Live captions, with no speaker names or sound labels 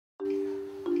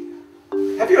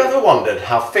Have you ever wondered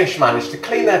how fish manage to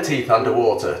clean their teeth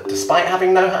underwater despite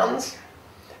having no hands?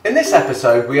 In this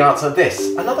episode we answer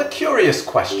this and other curious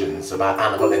questions about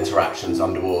animal interactions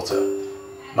underwater.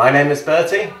 My name is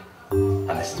Bertie and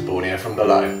this is Borneo From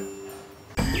Below.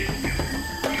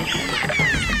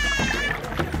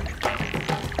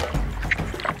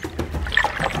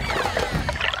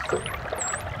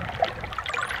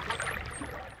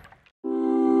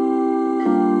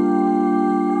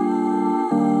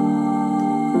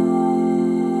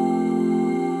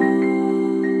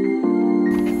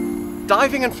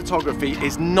 Diving and photography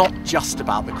is not just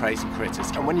about the crazy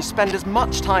critters, and when you spend as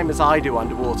much time as I do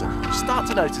underwater, you start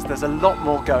to notice there's a lot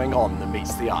more going on than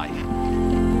meets the eye.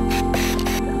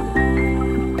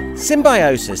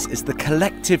 Symbiosis is the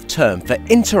collective term for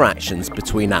interactions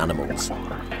between animals.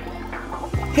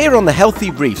 Here on the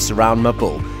healthy reefs around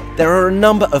Mabul, there are a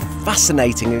number of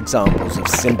fascinating examples of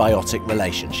symbiotic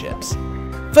relationships.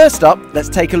 First up, let's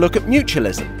take a look at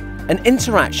mutualism. An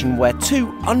interaction where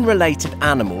two unrelated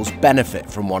animals benefit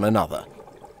from one another.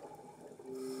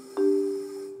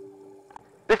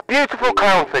 This beautiful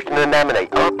clownfish and anemone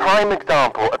are a prime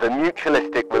example of a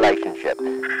mutualistic relationship.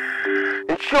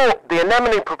 In short, the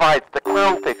anemone provides the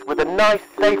clownfish with a nice,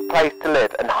 safe place to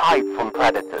live and hide from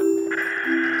predators.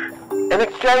 In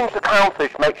exchange, the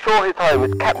clownfish makes sure his home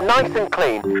is kept nice and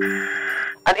clean,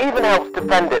 and even helps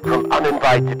defend it from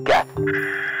uninvited guests.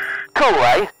 Cool,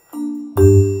 eh?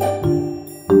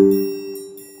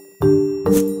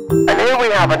 And here we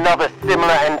have another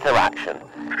similar interaction.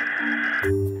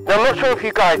 Now I'm not sure if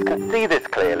you guys can see this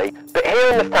clearly, but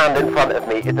here in the stand in front of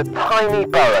me is a tiny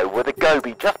burrow with a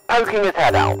goby just poking his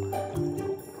head out.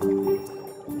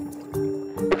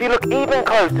 If you look even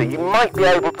closer, you might be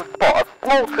able to spot a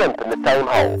small shrimp in the same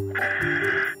hole.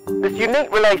 This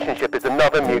unique relationship is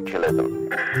another mutualism.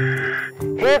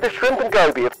 Here the shrimp and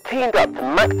goby have teamed up to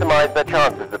maximise their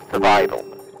chances of survival.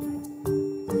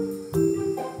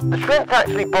 The shrimp's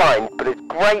actually blind, but is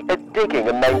great at digging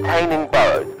and maintaining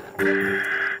burrows,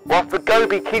 whilst the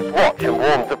goby keeps watch and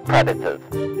warns of predators.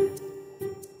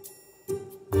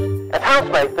 As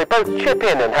housemates, they both chip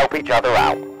in and help each other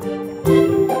out.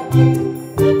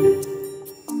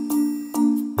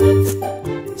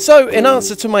 So, in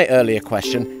answer to my earlier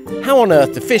question, how on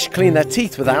earth do fish clean their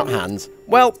teeth without hands?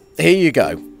 Well, here you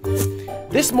go.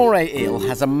 This moray eel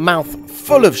has a mouth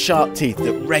full of sharp teeth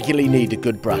that regularly need a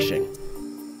good brushing.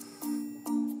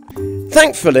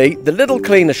 Thankfully, the little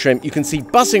cleaner shrimp you can see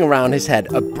buzzing around his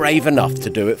head are brave enough to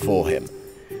do it for him.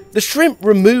 The shrimp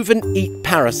remove and eat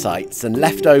parasites and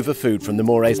leftover food from the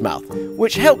moray's mouth,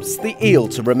 which helps the eel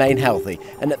to remain healthy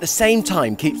and at the same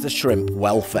time keeps the shrimp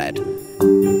well fed.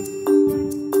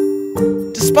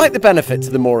 Despite the benefit to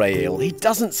the moray eel, he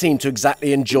doesn't seem to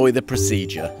exactly enjoy the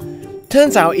procedure.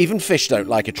 Turns out even fish don't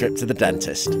like a trip to the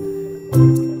dentist.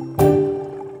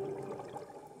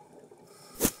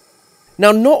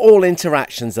 Now, not all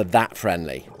interactions are that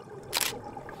friendly.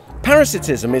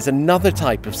 Parasitism is another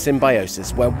type of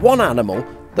symbiosis where one animal,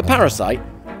 the parasite,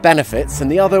 benefits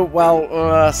and the other,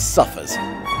 well, suffers.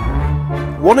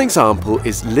 One example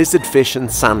is lizardfish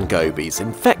and sand gobies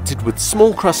infected with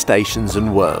small crustaceans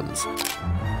and worms.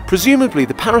 Presumably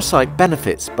the parasite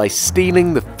benefits by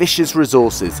stealing the fish's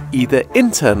resources either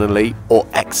internally or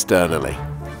externally.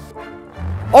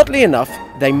 Oddly enough,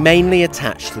 they mainly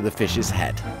attach to the fish's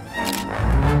head.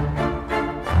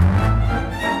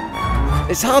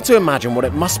 It's hard to imagine what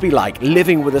it must be like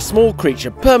living with a small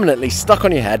creature permanently stuck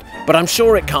on your head, but I'm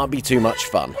sure it can't be too much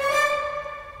fun.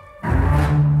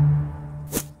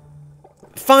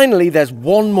 Finally, there's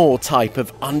one more type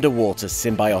of underwater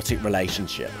symbiotic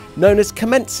relationship, known as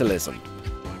commensalism.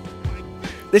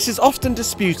 This is often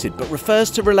disputed, but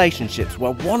refers to relationships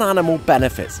where one animal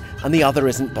benefits and the other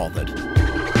isn't bothered.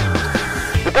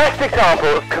 The best example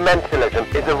of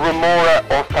commensalism is a remora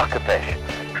or suckerfish.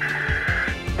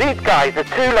 These guys are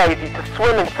too lazy to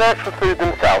swim and search for food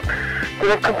themselves, so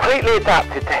they've completely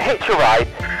adapted to hitch a ride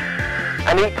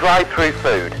and eat drive-through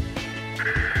food.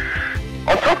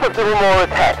 On top of the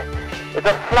remora's head is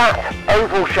a flat,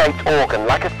 oval-shaped organ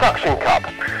like a suction cup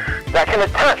that can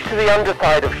attach to the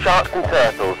underside of sharks and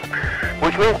turtles,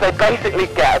 which means they basically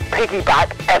get a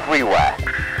piggyback everywhere.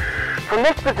 From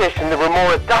this position, the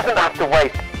remora doesn't have to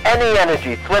waste any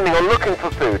energy swimming or looking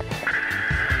for food,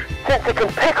 since it can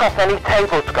pick off any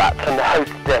table scraps from the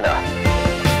host's dinner.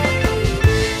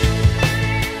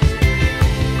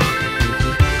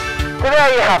 So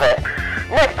there you have it.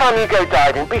 Next time you go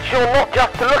diving, be sure not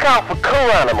just to look out for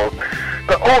cool animals,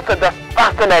 but also the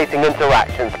fascinating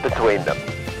interactions between them.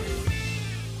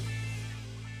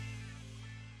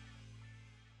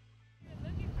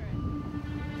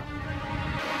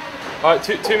 Alright,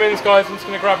 two minutes guys, I'm just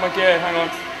going to grab my gear, hang on.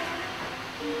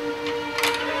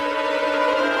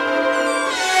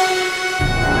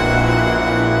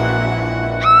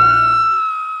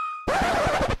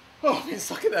 Oh, I've been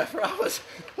stuck in there for hours.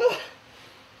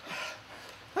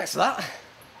 Thanks for that.